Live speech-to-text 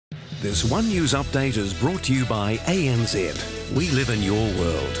This One News update is brought to you by ANZ. We live in your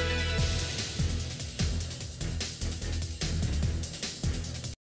world.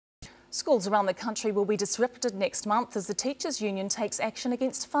 Schools around the country will be disrupted next month as the Teachers' Union takes action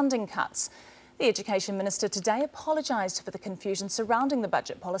against funding cuts. The Education Minister today apologised for the confusion surrounding the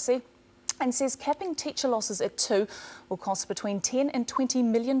budget policy and says capping teacher losses at 2 will cost between $10 and $20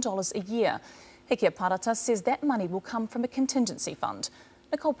 million a year. Hekia Parata says that money will come from a contingency fund.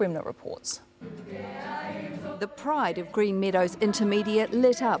 Nicole Bremner reports. The pride of Green Meadows Intermediate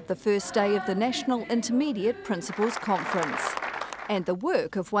lit up the first day of the National Intermediate Principals Conference. And the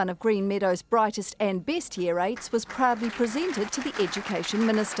work of one of Green Meadows' brightest and best Year 8s was proudly presented to the Education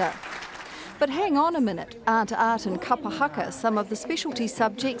Minister. But hang on a minute, aren't art and kapahaka some of the specialty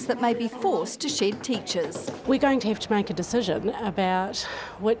subjects that may be forced to shed teachers? We're going to have to make a decision about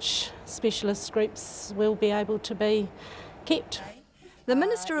which specialist groups will be able to be kept. The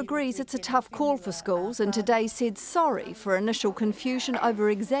Minister agrees it's a tough call for schools and today said sorry for initial confusion over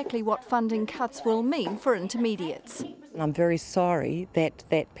exactly what funding cuts will mean for intermediates. I'm very sorry that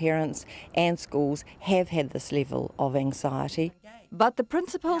parents and schools have had this level of anxiety. But the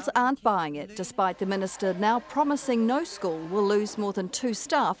principals aren't buying it, despite the Minister now promising no school will lose more than 2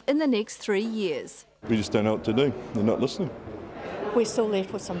 staff in the next 3 years. We just don't know what to do. They're not listening. We're still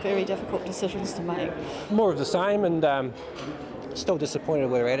left with some very difficult decisions to make. More of the same and still disappointed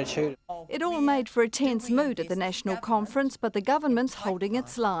with her attitude. It all made for a tense mood at the national conference, but the government's holding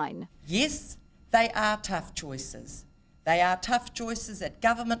its line. Yes, they are tough choices. They are tough choices at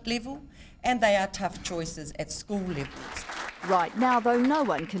government level and they are tough choices at school levels. Right now, though, no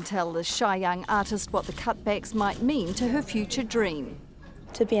one can tell this shy young artist what the cutbacks might mean to her future dream.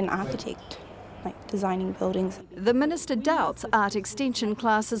 To be an architect, like designing buildings. The Minister doubts art extension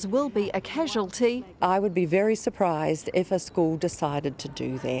classes will be a casualty. I would be very surprised if a school decided to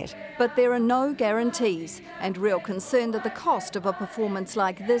do that. But there are no guarantees, and real concern that the cost of a performance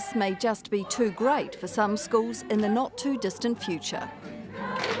like this may just be too great for some schools in the not too distant future.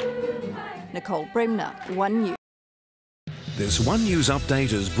 Nicole Bremner, One News. This One News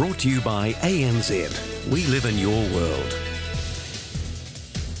update is brought to you by ANZ. We live in your world.